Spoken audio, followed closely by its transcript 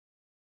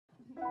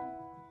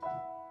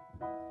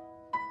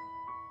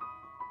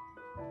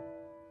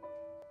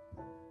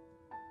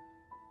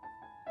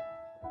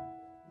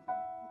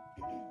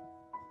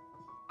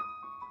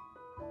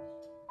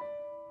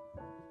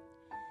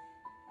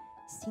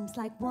Seems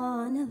like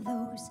one of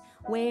those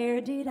where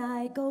did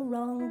I go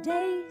wrong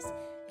days.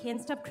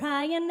 Can't stop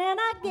crying and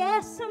I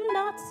guess I'm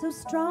not so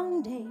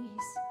strong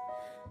days.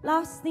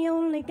 Lost the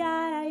only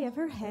guy I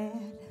ever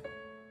had.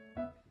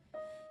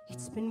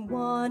 It's been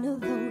one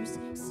of those,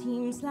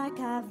 seems like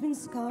I've been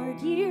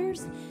scarred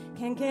years.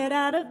 Can't get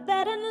out of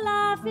bed and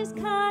life is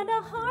kinda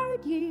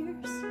hard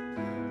years.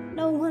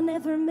 No one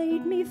ever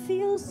made me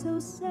feel so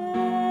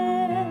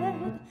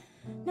sad.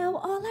 Now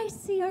all I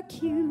see are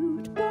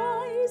cute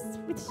boys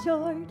with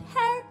short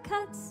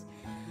haircuts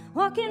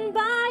walking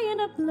by in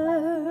a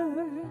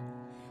blur.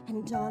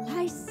 And all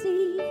I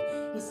see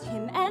is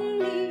him and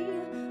me,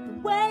 the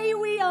way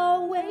we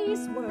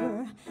always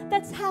were.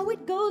 That's how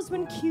it goes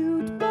when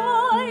cute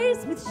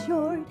boys with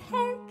short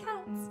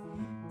haircuts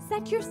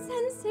set your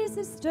senses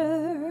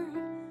astir.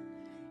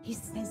 He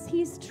says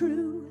he's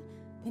true,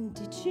 then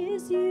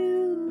ditches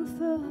you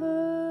for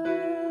her.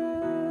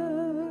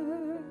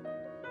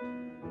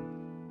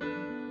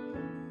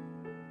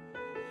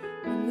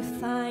 When you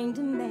find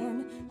a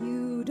man,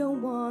 you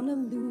don't want to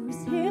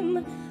lose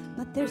him,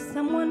 but there's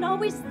someone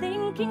always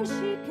thinking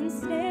she can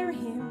snare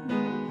him,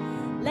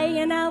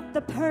 laying out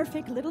the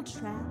perfect little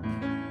trap.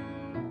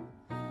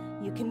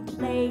 You can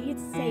play it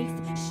safe,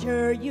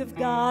 sure you've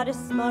got a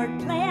smart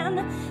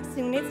plan.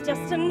 Soon it's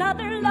just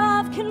another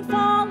love can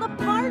fall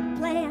apart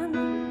plan.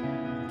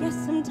 Guess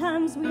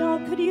sometimes we all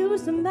could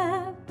use a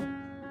map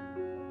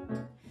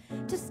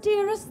to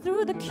steer us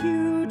through the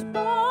cute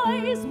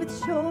boys with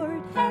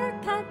short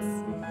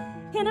haircuts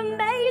in a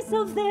maze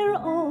of their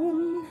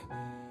own.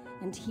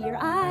 And here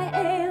I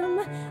am,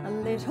 a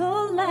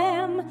little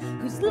lamb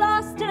who's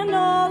lost and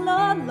all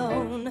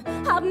alone,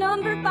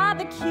 outnumbered by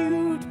the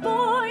cute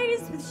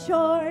boys with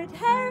short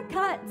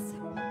haircuts,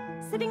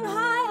 sitting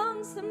high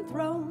on some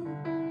throne.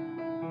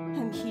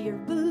 I'm here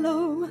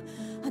below,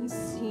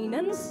 unseen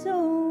and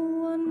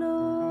so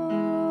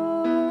unknown.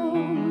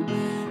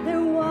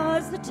 There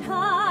was a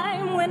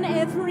time when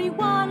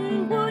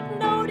everyone would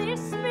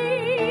notice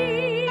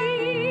me,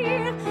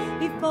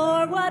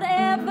 before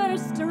whatever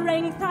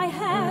strength I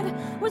had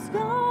was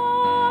gone.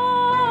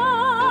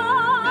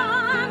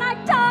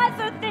 I'd die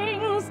for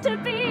things to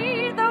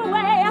be the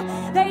way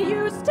they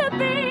used to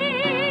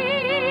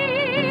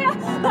be,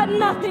 but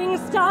nothing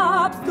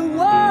stops the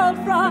world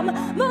from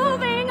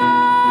moving on,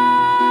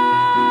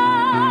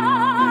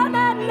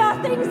 and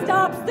nothing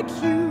stops the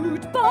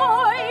cute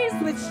boys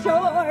with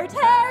short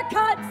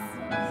haircuts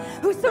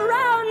who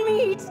surround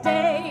me each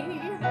day.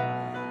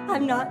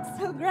 I'm not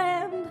so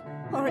grand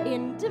or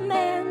in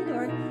demand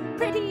or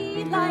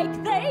pretty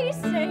like they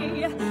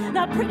say,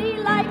 not pretty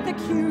like the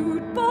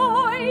cute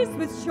boys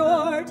with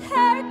short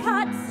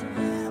haircuts,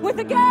 with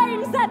the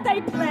games that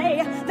they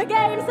play, the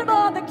games of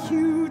all the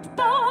cute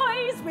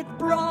boys with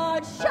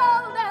broad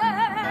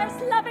shoulders,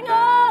 loving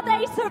all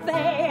they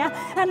survey,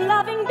 and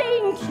loving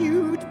being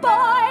cute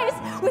boys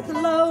with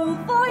low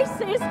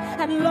voices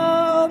and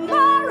low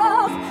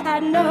morals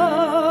and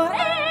no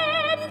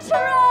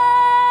interest.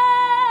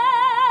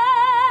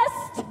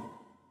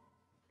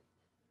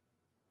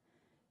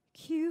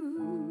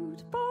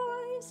 Cute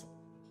boys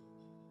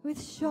with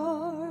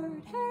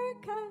short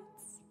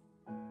haircuts,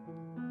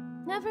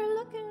 never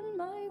looking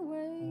my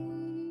way.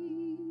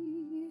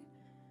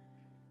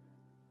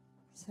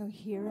 So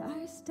here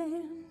I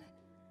stand,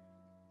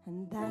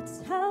 and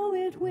that's how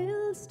it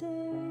will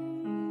stay.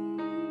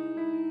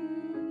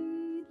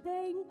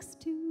 Thanks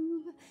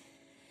to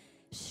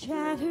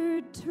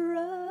shattered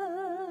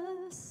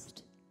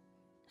trust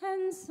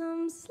and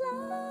some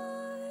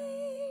slight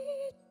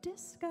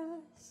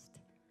disgust.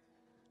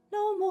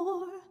 No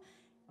more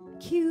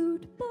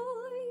cute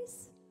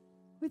boys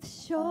with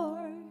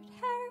short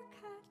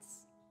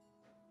haircuts.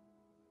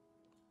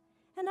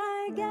 And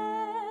I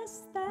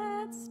guess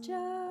that's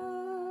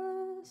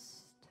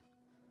just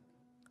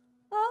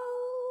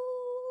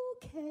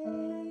okay.